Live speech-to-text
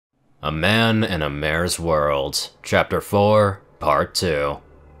A Man in a Mare's World, Chapter 4, Part 2.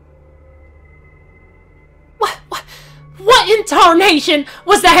 What in tarnation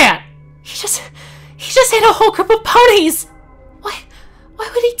was that? He just hit a whole group of ponies! Why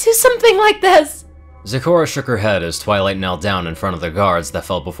would he do something like this? Zecora shook her head as Twilight knelt down in front of the guards that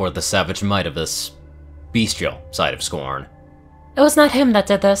fell before the savage might of this bestial side of Scorn. It was not him that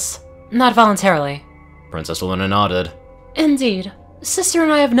did this. Not voluntarily. Princess Luna nodded. Indeed. Sister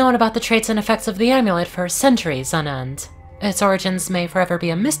and I have known about the traits and effects of the amulet for centuries on end. Its origins may forever be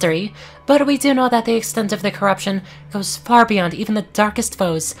a mystery, but we do know that the extent of the corruption goes far beyond even the darkest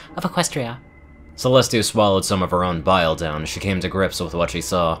foes of Equestria. Celestia swallowed some of her own bile down as she came to grips with what she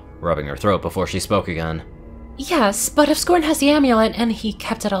saw, rubbing her throat before she spoke again. Yes, but if Scorn has the amulet and he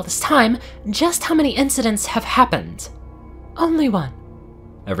kept it all this time, just how many incidents have happened? Only one.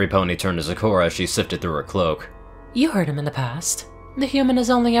 Every pony turned to Zecora as she sifted through her cloak. You heard him in the past. The human has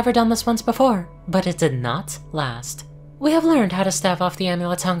only ever done this once before, but it did not last. We have learned how to stave off the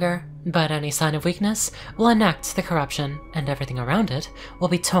amulet's hunger, but any sign of weakness will enact the corruption, and everything around it will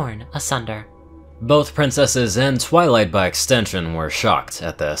be torn asunder. Both princesses and Twilight by extension were shocked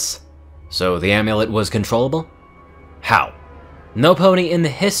at this. So the amulet was controllable? How? No pony in the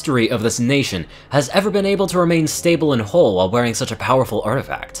history of this nation has ever been able to remain stable and whole while wearing such a powerful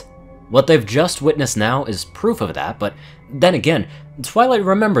artifact. What they've just witnessed now is proof of that, but then again, Twilight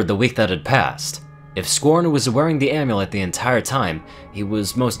remembered the week that had passed. If Scorn was wearing the amulet the entire time, he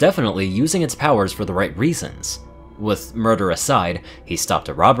was most definitely using its powers for the right reasons. With murder aside, he stopped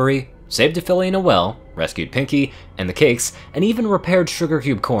a robbery, saved a filly in a well, rescued Pinky and the cakes, and even repaired Sugar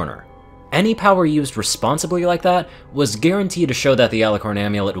Cube Corner. Any power used responsibly like that was guaranteed to show that the Alicorn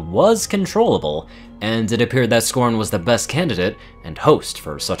amulet was controllable, and it appeared that Scorn was the best candidate and host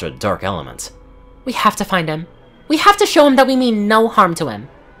for such a dark element. We have to find him. We have to show him that we mean no harm to him.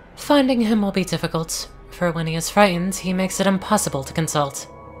 Finding him will be difficult, for when he is frightened, he makes it impossible to consult.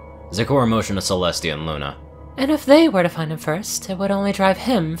 Zecora motioned to Celestia and Luna. And if they were to find him first, it would only drive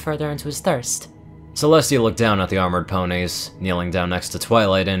him further into his thirst. Celestia looked down at the armored ponies, kneeling down next to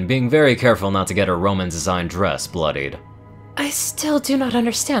Twilight and being very careful not to get her Roman-designed dress bloodied. I still do not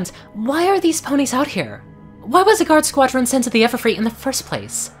understand. Why are these ponies out here? Why was a guard squadron sent to the Everfleet in the first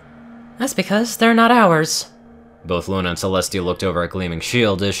place? That's because they're not ours. Both Luna and Celestia looked over at Gleaming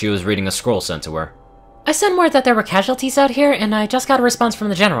Shield as she was reading a scroll sent to her. I sent word that there were casualties out here, and I just got a response from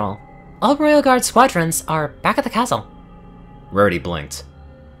the General. All Royal Guard squadrons are back at the castle. Rarity blinked.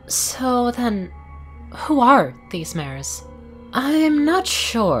 So then, who are these mares? I'm not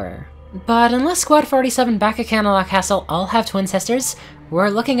sure, but unless Squad 47 back at Canalock Castle all have twin sisters, we're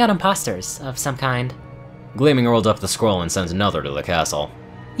looking at imposters of some kind. Gleaming rolled up the scroll and sent another to the castle.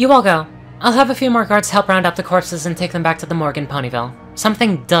 You all go. I'll have a few more guards help round up the corpses and take them back to the morgue in Ponyville.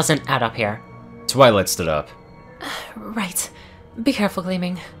 Something doesn't add up here. Twilight stood up. Right. Be careful,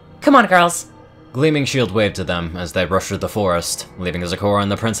 Gleaming. Come on, girls. Gleaming Shield waved to them as they rushed through the forest, leaving Zecora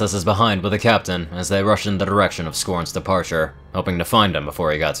and the princesses behind with the captain as they rushed in the direction of Scorn's departure, hoping to find him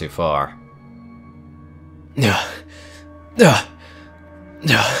before he got too far.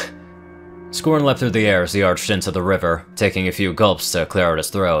 Scorn leapt through the air as he arched into the river, taking a few gulps to clear out his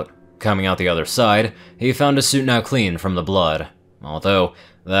throat. Coming out the other side, he found his suit now clean from the blood, although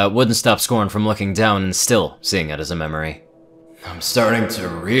that wouldn't stop Scorn from looking down and still seeing it as a memory. I'm starting to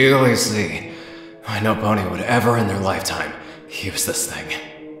really see why no pony would ever in their lifetime use this thing.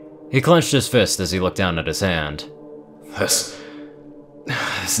 He clenched his fist as he looked down at his hand. This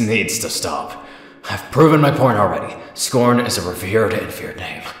needs to stop. I've proven my point already. Scorn is a revered and feared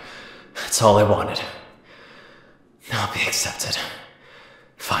name. That's all I wanted. I'll be accepted.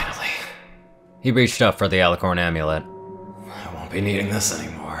 Finally. He reached up for the Alicorn amulet. I won't be needing this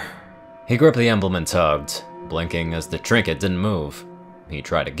anymore. He gripped the emblem and tugged, blinking as the trinket didn't move. He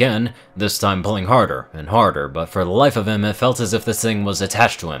tried again, this time pulling harder and harder, but for the life of him it felt as if this thing was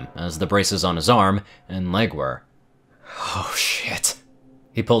attached to him, as the braces on his arm and leg were. Oh shit.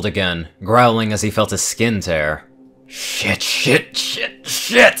 He pulled again, growling as he felt his skin tear. Shit.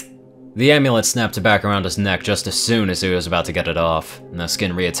 The amulet snapped back around his neck just as soon as he was about to get it off, the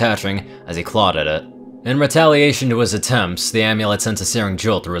skin reattaching as he clawed at it. In retaliation to his attempts, the amulet sent a searing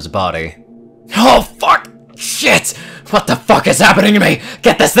jolt through his body. Oh fuck! Shit! What the fuck is happening to me?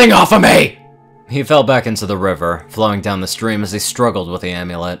 Get this thing off of me! He fell back into the river, flowing down the stream as he struggled with the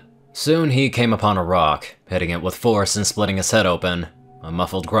amulet. Soon he came upon a rock, hitting it with force and splitting his head open. A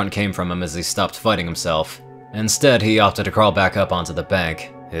muffled grunt came from him as he stopped fighting himself. Instead, he opted to crawl back up onto the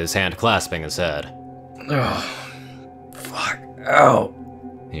bank, his hand clasping his head. Oh, fuck. Ow.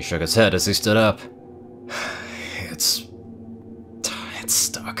 He shook his head as he stood up. It's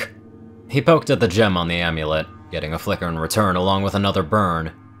stuck. He poked at the gem on the amulet, getting a flicker in return along with another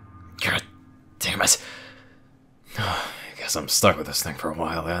burn. God damn it. I guess I'm stuck with this thing for a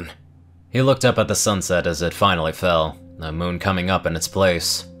while then. He looked up at the sunset as it finally fell, the moon coming up in its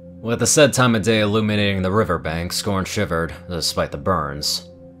place. With the said time of day illuminating the riverbank, Scorn shivered, despite the burns.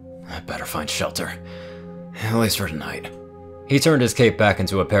 I better find shelter, at least for tonight. He turned his cape back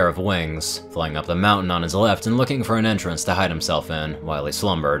into a pair of wings, flying up the mountain on his left and looking for an entrance to hide himself in while he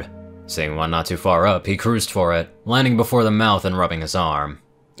slumbered. Seeing one not too far up, he cruised for it, landing before the mouth and rubbing his arm.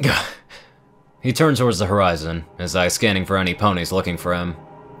 He turned towards the horizon, his eyes scanning for any ponies looking for him.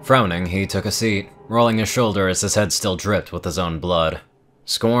 Frowning, he took a seat, rolling his shoulder as his head still dripped with his own blood.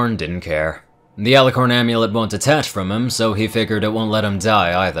 Scorn didn't care. The alicorn amulet won't detach from him, so he figured it won't let him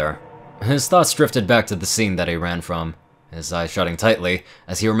die either. His thoughts drifted back to the scene that he ran from, his eyes shutting tightly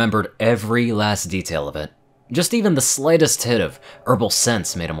as he remembered every last detail of it. Just even the slightest hit of herbal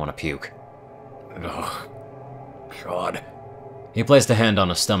scents made him want to puke. Oh, God. He placed a hand on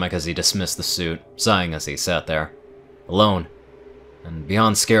his stomach as he dismissed the suit, sighing as he sat there. Alone, and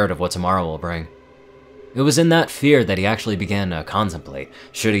beyond scared of what tomorrow will bring. It was in that fear that he actually began to contemplate.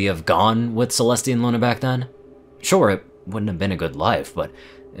 Should he have gone with Celeste and Luna back then? Sure, it wouldn't have been a good life, but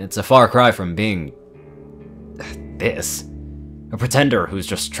it's a far cry from being... this. A pretender who's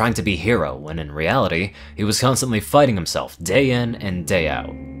just trying to be hero, when in reality, he was constantly fighting himself, day in and day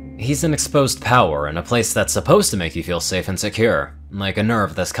out. He's an exposed power in a place that's supposed to make you feel safe and secure, like a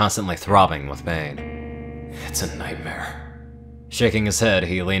nerve that's constantly throbbing with pain. It's a nightmare. Shaking his head,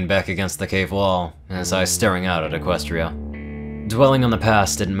 he leaned back against the cave wall, his eyes staring out at Equestria. Dwelling on the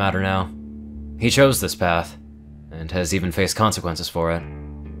past didn't matter now. He chose this path, and has even faced consequences for it.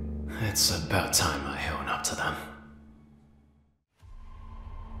 It's about time I own up to them.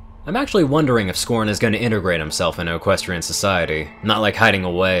 I'm actually wondering if Scorn is going to integrate himself into equestrian society, not like hiding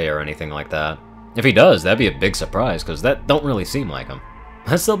away or anything like that. If he does, that'd be a big surprise, because that don't really seem like him.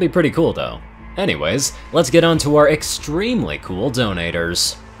 That'd still be pretty cool though. Anyways, let's get on to our extremely cool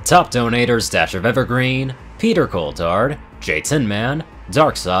donators. Top donators: Dash of Evergreen, Peter Coulthard, J Tin Man,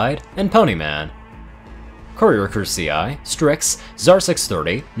 Darkside, and Ponyman. Courier Crew CI, Strix,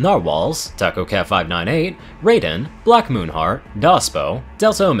 Zar630, Narwhals, TacoCat598, Raiden, Black Moonheart, Dospo,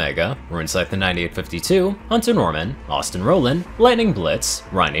 Delta Omega, RuneScythe the 9852, Hunter Norman, Austin Rowland, Lightning Blitz,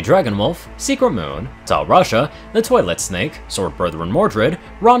 Rhiny Dragonwolf, Secret Moon, Tal Rasha, The Toilet Snake, Sword Brethren Mordred,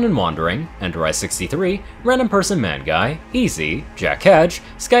 Ronin Wandering, Enderai63, Random Person Man Guy, Easy, Jack Cadge,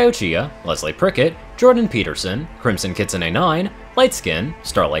 Skyochia, Leslie Prickett, Jordan Peterson, Crimson Kitsune 9, Lightskin,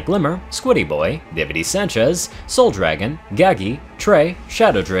 Starlight Glimmer, Squiddy Boy, David E. Sanchez, Soul Dragon, Gaggy, Trey,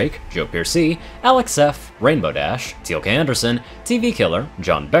 Shadow Drake, Joe Piercy, Alex F., Rainbow Dash, Teal K. Anderson, TV Killer,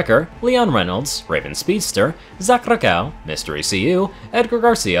 John Becker, Leon Reynolds, Raven Speedster, Zach Rakau, Mystery CU, Edgar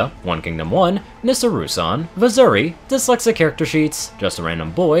Garcia, One Kingdom 1, Nissa Rusan, Vazuri, Dyslexic Character Sheets, Just a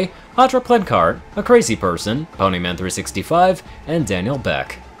Random Boy, Hatra Plencart, A Crazy Person, Ponyman365, and Daniel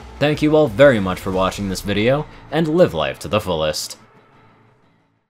Beck. Thank you all very much for watching this video, and live life to the fullest.